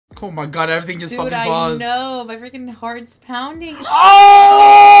Oh my god, everything just Dude, fucking I paused. know. My freaking heart's pounding.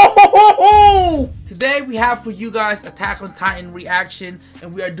 Oh! Today we have for you guys Attack on Titan reaction,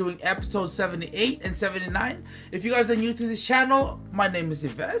 and we are doing episodes 78 and 79. If you guys are new to this channel, my name is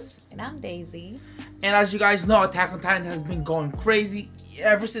𝐬𝐤𝐿. And I'm Daisy. And as you guys know, Attack on Titan has been going crazy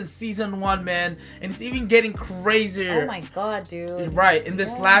ever since season 1, man. And it's even getting crazier. Oh my god, dude. Right, in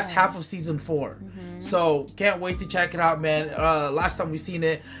this last half of season 4. So, can't wait to check it out, man. Last time we seen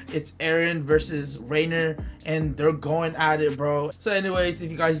it, it's EREN versus Reiner, and they're going at it, bro. So anyways, if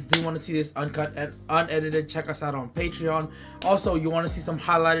you guys do want to see this uncut and unedited, check us out on Patreon. Also, you want to see some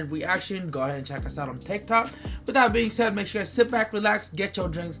highlighted reaction, go ahead and check us out on TikTok. With that being said, make sure you guys sit back, relax, get your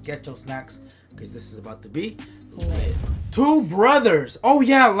drinks, get your snacks, because this is about to be lit. Two brothers. Oh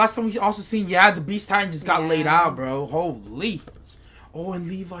yeah, last time we also seen, yeah, the Beast Titan just got laid out, bro. Holy. Oh, and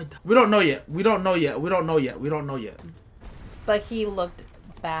Levi. We don't know yet. We don't know yet. We don't know yet. We don't know yet. But he looked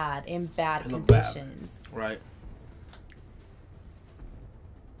bad, in bad conditions. Bad. Right.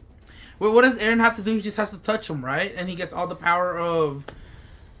 Wait, what does EREN have to do? He just has to touch him, right? And he gets all the power of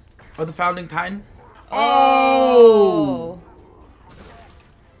the Founding Titan. Oh!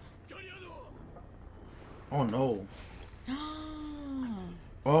 Oh no.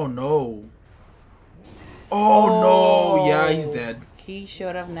 Oh no. Oh no. Yeah, he's dead. He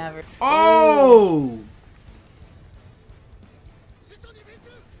should have never. Oh!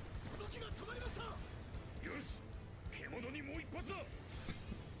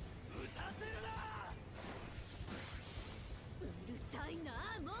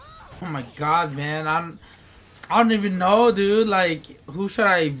 Oh my god, man. I don't even know, dude. Like, who should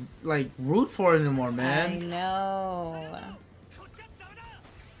I like root for anymore, man? I know.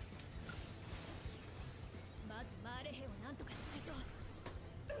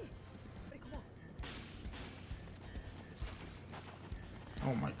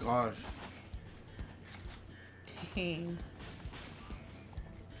 Oh my gosh. Dang.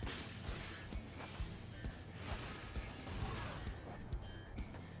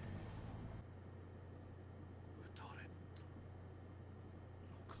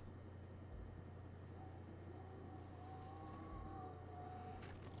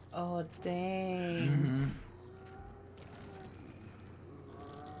 Oh, dang.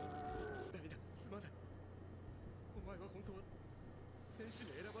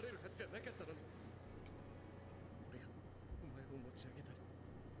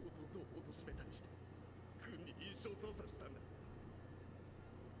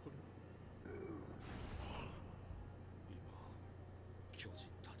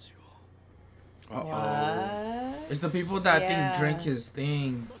 Uh-oh. It's the people that I think drink his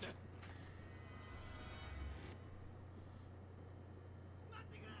thing.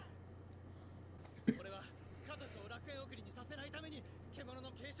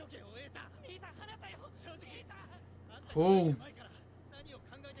 Oh.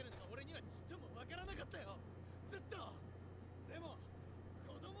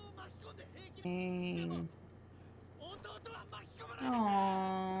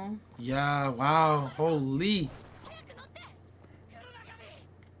 Aww. Yeah, wow. Holy.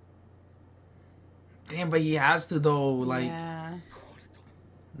 Damn, but he has to though, like. Yeah.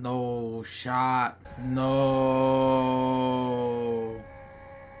 No shot. No.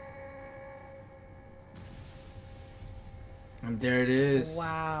 And there it is.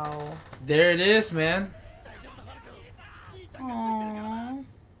 Wow. There it is, man. Aww.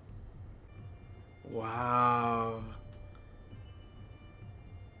 Wow.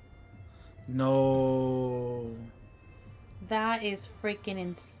 No. That is freaking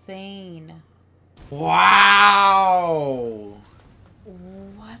insane. Wow.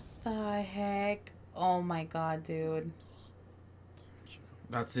 What the heck? Oh my god, dude.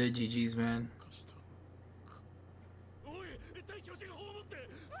 That's it, GG's, man.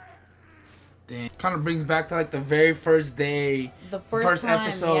 Damn. Kind of brings back to like the very first day. The first time,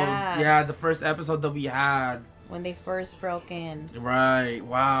 episode. Yeah, the first episode that we had. When they first broke in. Right.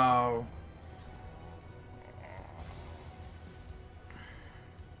 Wow.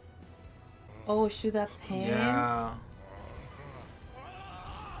 Oh shoot, that's him? Yeah.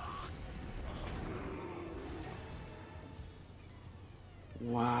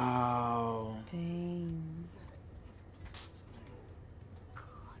 Wow. Dang.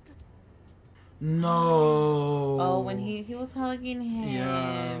 No. Oh, when he was hugging him.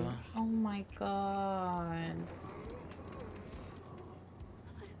 Yeah. Oh my god.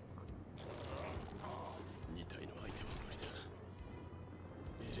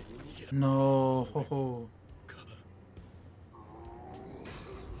 No. Ho, ho.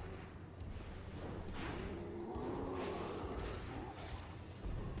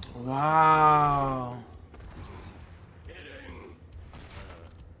 Wow.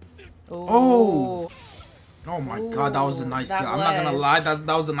 Oh. Oh my god, that was a nice kill. That I'm not gonna was. lie, that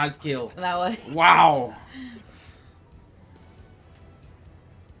was a nice kill. That was. Wow.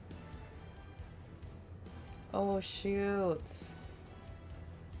 Oh shoot.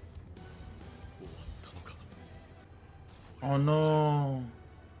 Oh no.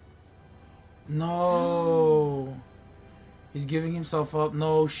 No. He's giving himself up.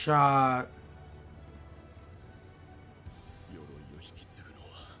 No shot.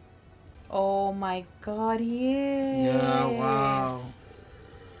 Oh my god, he is. Yeah, wow.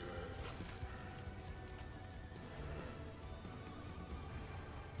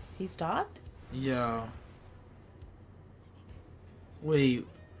 He stopped? Yeah. Wait.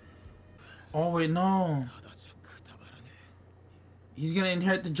 Oh wait, no. He's gonna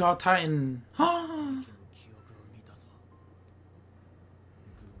inherit the Jaw Titan.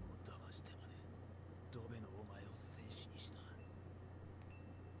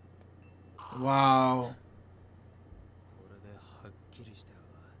 Wow.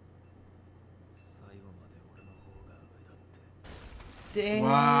 Dang.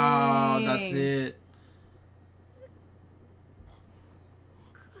 Wow, that's it.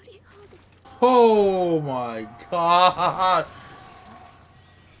 Oh my god.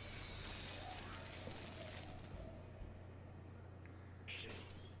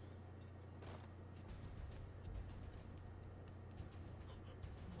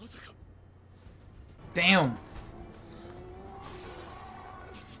 Damn.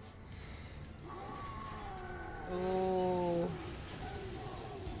 Ooh.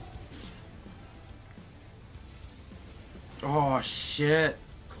 Oh shit.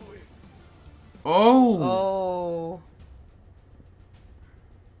 Oh. Oh.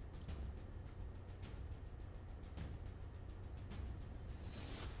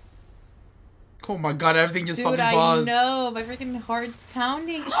 Oh my god, everything just Dude, fucking I paused. know. My freaking heart's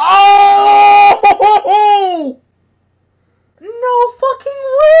pounding. Oh! No fucking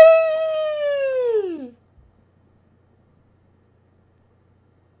way!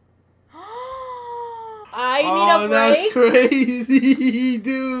 I need a break. That's crazy,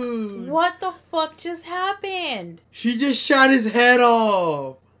 dude. What the fuck just happened? She just shot his head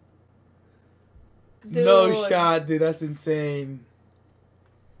off. Dude. No shot, dude. That's insane.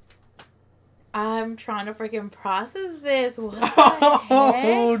 I'm trying to freaking process this. What the Oh,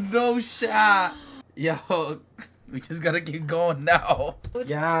 heck? no shot. Yo, we just gotta keep going now.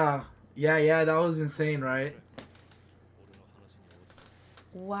 Yeah, that was insane, right?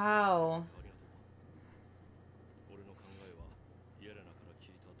 Wow.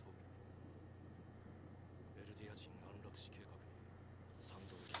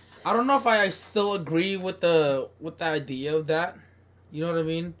 I don't know if I still agree with the idea of that. You know what I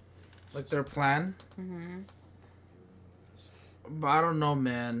mean? Like their plan. Mm-hmm. But I don't know,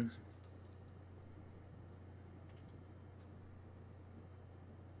 man.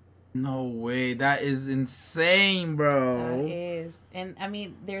 No way. That is insane, bro. That is. And I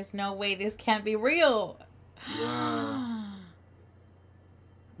mean, there's no way this can't be real. Yeah.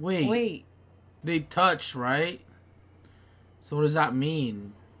 Wait. Wait. They touch, right? So what does that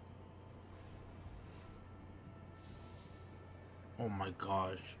mean? Oh my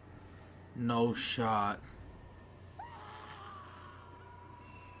gosh. No shot.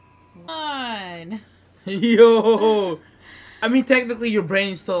 Come on. Yo. I mean, technically your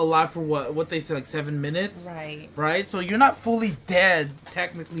brain is still alive for what they say, like 7 minutes? Right. Right? So you're not fully dead,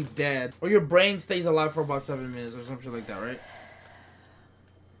 technically dead. Or your brain stays alive for about 7 minutes or something like that, right?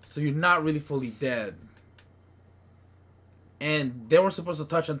 So you're not really fully dead. And they weren't supposed to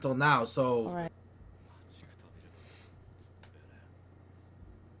touch until now, so... All right.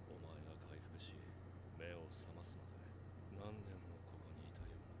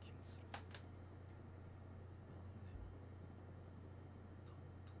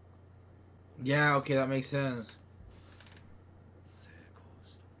 Yeah, okay, that makes sense.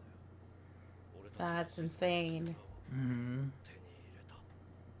 That's insane. Mm-hmm.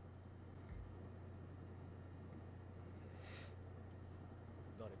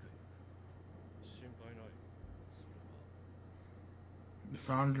 The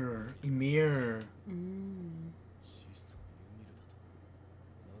founder, 𝐸𝐸. Mm.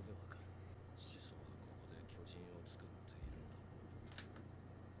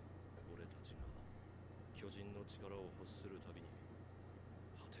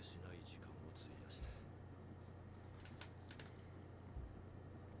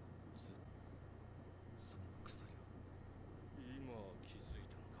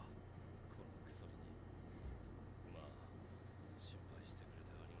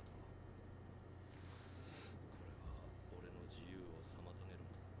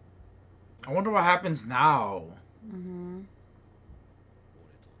 I wonder what happens now. Mm-hmm.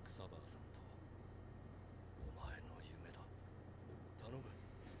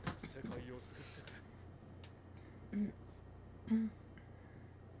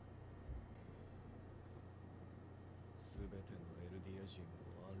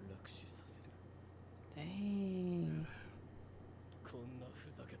 Dang.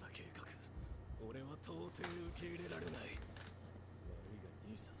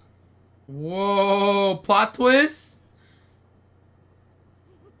 Whoa, plot twist?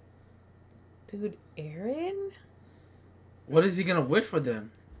 Dude, Eren? What is he gonna wish for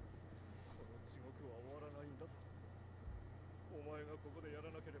them?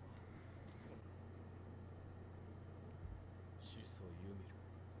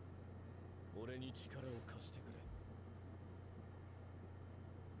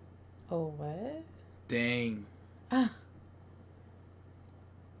 Oh, what? Dang. Ah,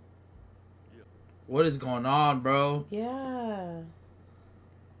 What is going on, bro? yeah.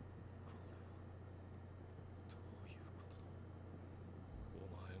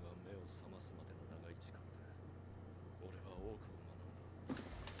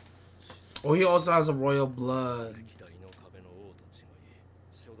 Oh, he also has a royal blood.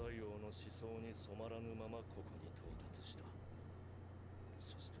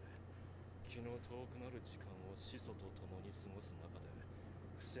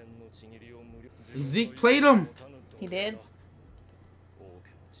 Zeke played him. He did?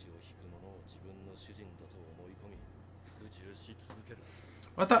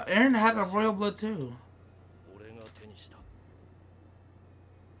 I thought Eren had a royal blood too.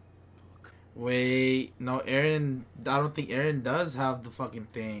 Wait, no, Eren. I don't think Eren does have the fucking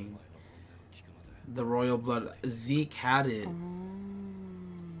thing. The royal blood. Zeke had it.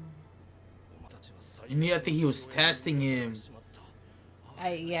 And I think he was testing him.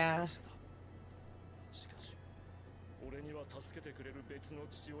 Yeah.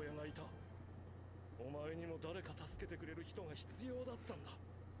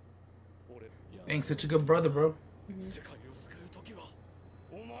 Dang, such a good brother, bro.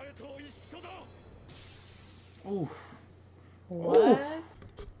 Ooh. What? Ooh.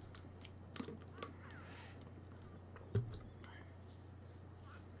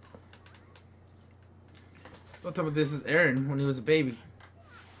 Don't tell me this is Eren when he was a baby.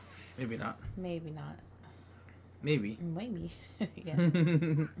 Maybe not. Maybe not. Maybe. Maybe. Yeah.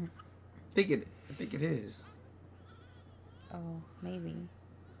 I think it is. Oh, maybe.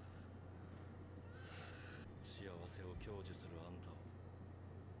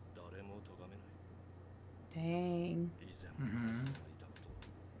 Dang. Mm-hmm.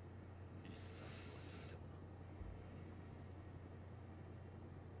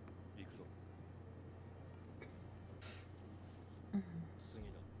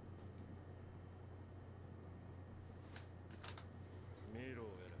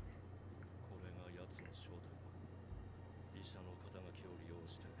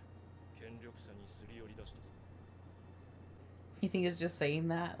 You think it's just saying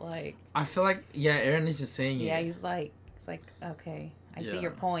that? Like, I feel like, yeah, Eren is just saying yeah, it. he's like, okay, I see Yeah.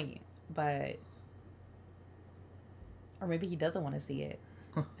 your point, but, or maybe he doesn't want to see it.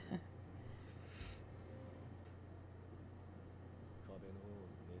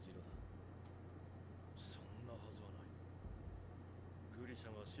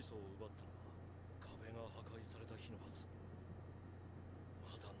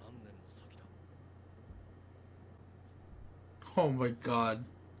 Oh my god.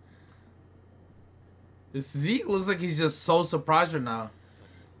 This Zeke looks like he's just so surprised right now.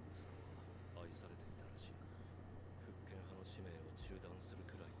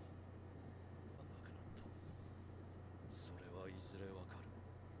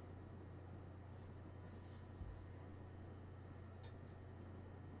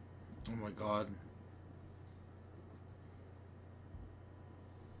 Oh my god.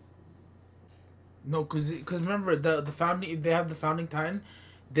 No, cause remember the founding, they have the founding time,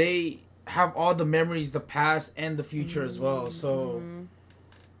 they have all the memories, the past and the future as well. So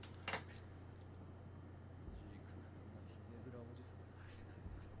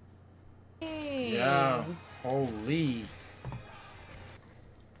yeah, Dang. holy.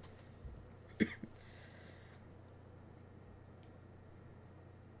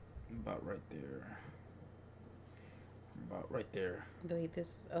 About right there. About right there. Wait, this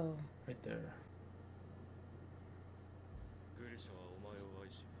is, oh. Right there.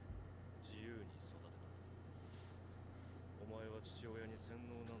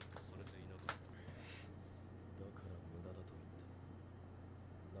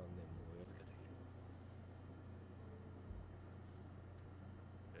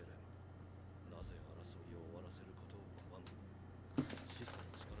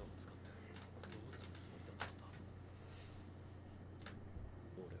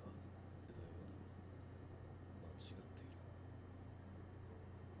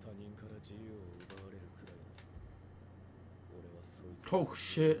 Oh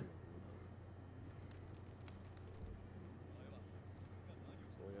shit.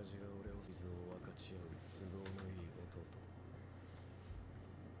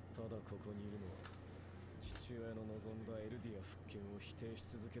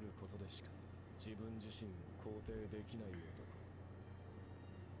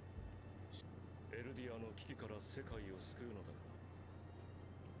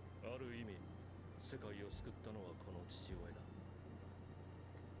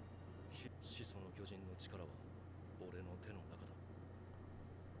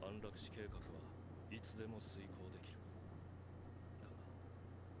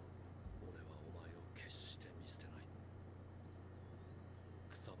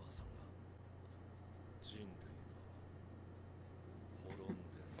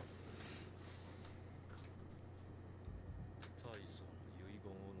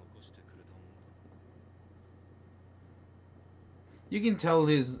 You can tell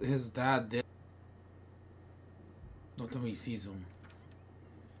his dad did. Don't tell me he sees him.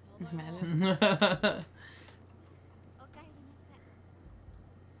 Imagine.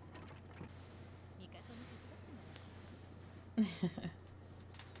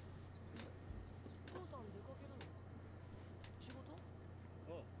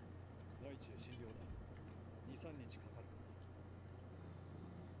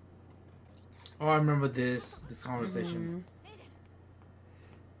 Oh, I remember this conversation.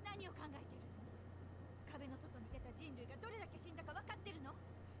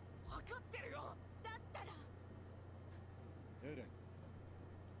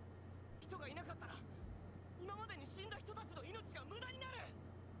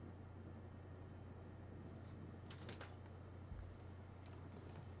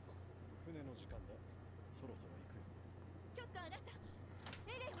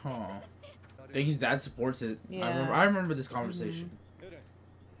 Oh. I think his dad supports it. Yeah. I remember this conversation.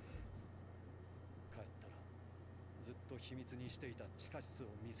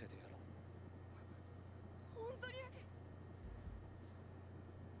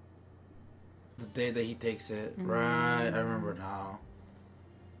 The day that he takes it. Right, I remember now.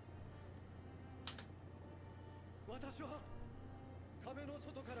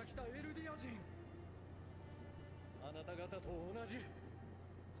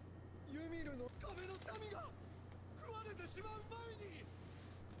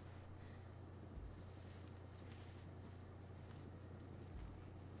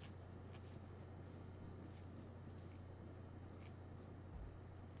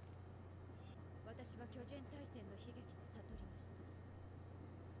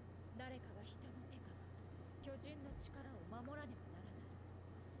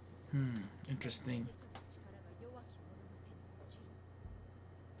 Interesting.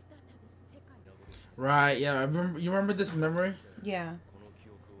 Right, yeah, I remember. You remember this memory? Yeah.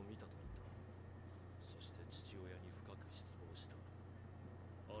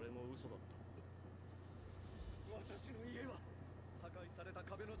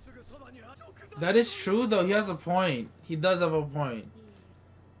 That is true, though. He has a point. He does have a point.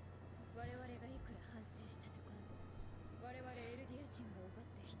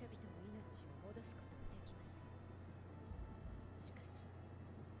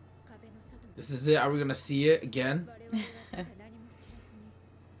 This is it. Are we gonna see it again?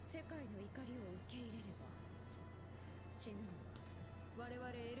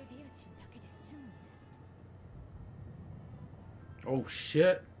 Oh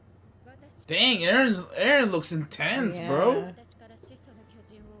shit! Dang, EREN looks intense, bro.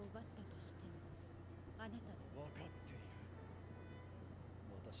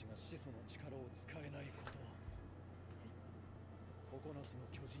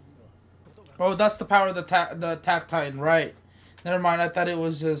 Oh, that's the power of the attack titan, right? Never mind. I thought it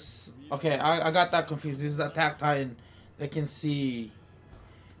was just okay. I got that confused. This is the attack titan that can see,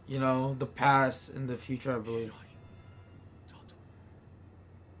 you know, the past and the future, I believe.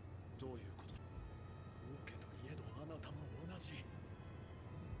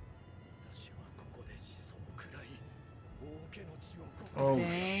 Oh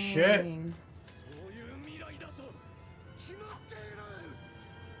shit.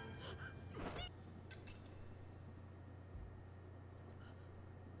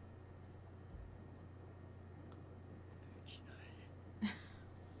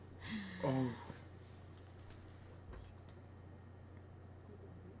 Oh.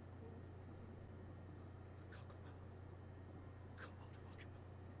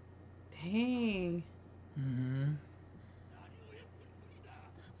 Dang. Mm-hmm.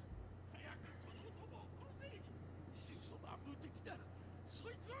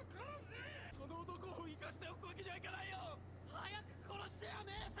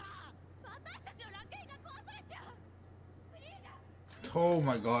 Oh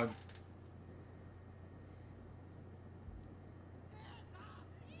my god.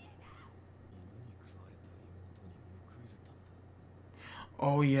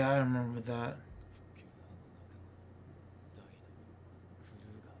 Oh yeah, I remember that.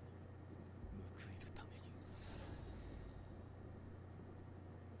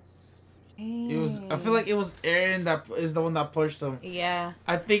 It was. I feel like it was Eren that is the one that pushed him. Yeah.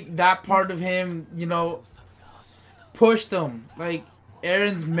 I think that part of him, you know, pushed him. Like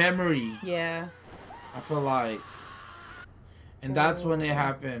Eren's memory. Yeah. I feel like, and that's when it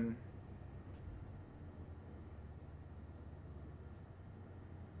happened.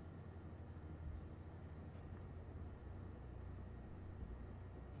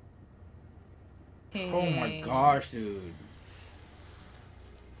 Oh my gosh, dude.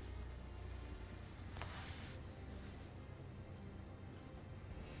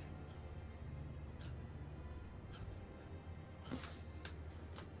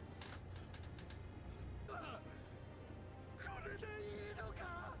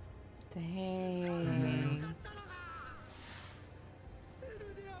 Dang.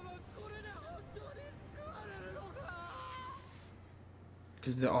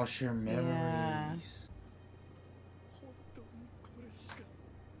 Because they all share memories. Yeah.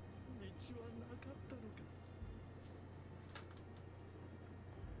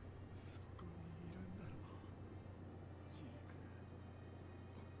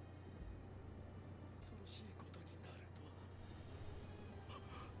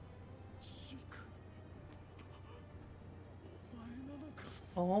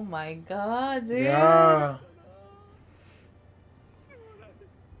 Oh my god, dude. Yeah.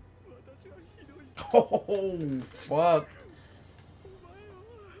 Oh, fuck.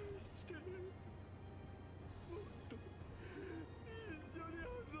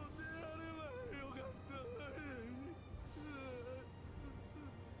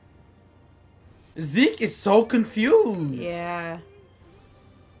 Zeke is so confused. Yeah.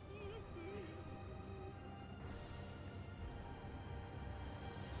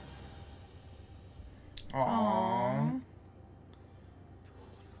 Aww.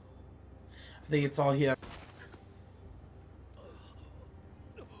 I think it's all here.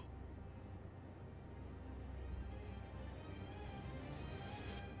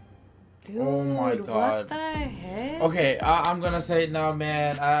 Dude, oh my god. What the heck? Okay, I'm gonna say it now,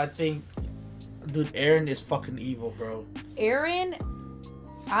 man. I think, dude, Eren is fucking evil, bro. Eren,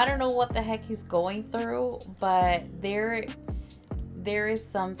 I don't know what the heck he's going through, but there is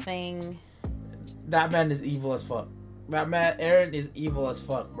something. That man is evil as fuck. That man, Eren, is evil as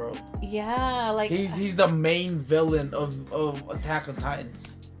fuck, bro. Yeah, like he's the main villain of Attack on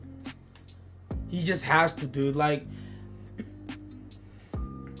Titans. He just has to, dude. Like,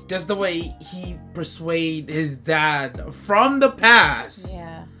 just the way he persuade his dad from the past.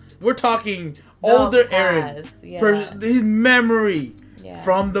 Yeah. We're talking older Eren. Yeah. His memory yeah.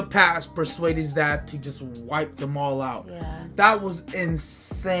 from the past persuade his dad to just wipe them all out. Yeah. That was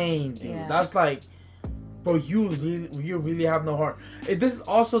insane, dude. Yeah. That's like, bro, you really have no heart. This is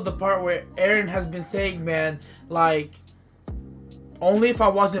also the part where Eren has been saying, man, like, only if I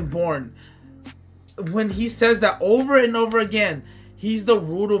wasn't born. When he says that over and over again, he's the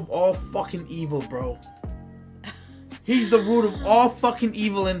root of all fucking evil, bro. He's the root of all fucking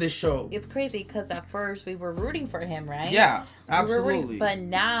evil in this show. It's crazy because at first we were rooting for him, right? Yeah, absolutely. But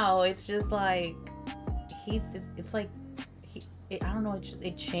now it's just like it's like I don't know.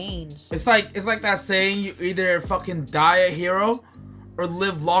 It changed. It's like that saying: you either fucking die a hero or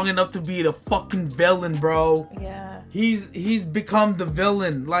live long enough to be the fucking villain, bro. Yeah. He's become the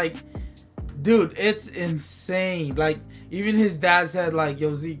villain. Like, dude, it's insane. Like, even his dad said, like,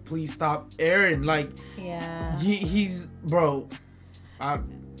 yo, Zeke, please stop Eren. Like, yeah. He's bro. Oh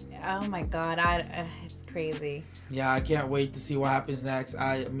my god, it's crazy. Yeah, I can't wait to see what happens next.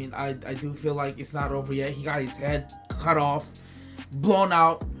 I mean, I do feel like it's not over yet. He got his head cut off, blown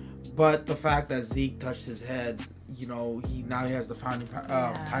out, but the fact that Zeke touched his head, you know, now he has the founding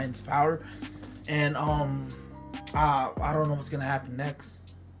Titan's power, and I don't know what's gonna happen next.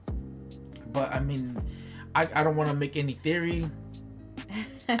 But I mean, I don't want to make any theory.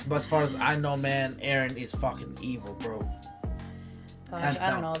 But as far as I know, man, Eren is fucking evil, bro. Gosh, I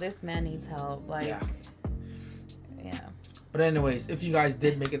don't know. This man needs help. Like, yeah. But anyways, if you guys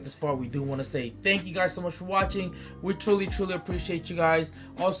did make it this far, we do want to say thank you guys so much for watching. We truly appreciate you guys.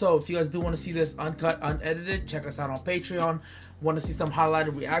 Also, if you guys do want to see this uncut, unedited, check us out on Patreon. Want to see some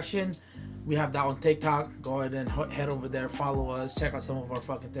highlighted reaction? We have that on TikTok. Go ahead and head over there, follow us, check out some of our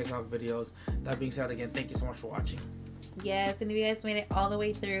fucking TikTok videos. That being said, again, thank you so much for watching. Yes, and if you guys made it all the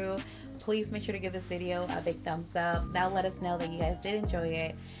way through, please make sure to give this video a big thumbs up. That'll let us know that you guys did enjoy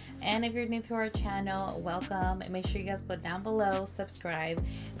it. And if you're new to our channel, welcome. Make sure you guys go down below, subscribe,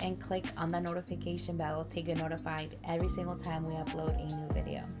 and click on the notification bell to get notified every single time we upload a new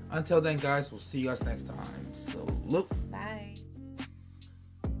video. Until then, guys, we'll see you guys next time. So, look. Bye.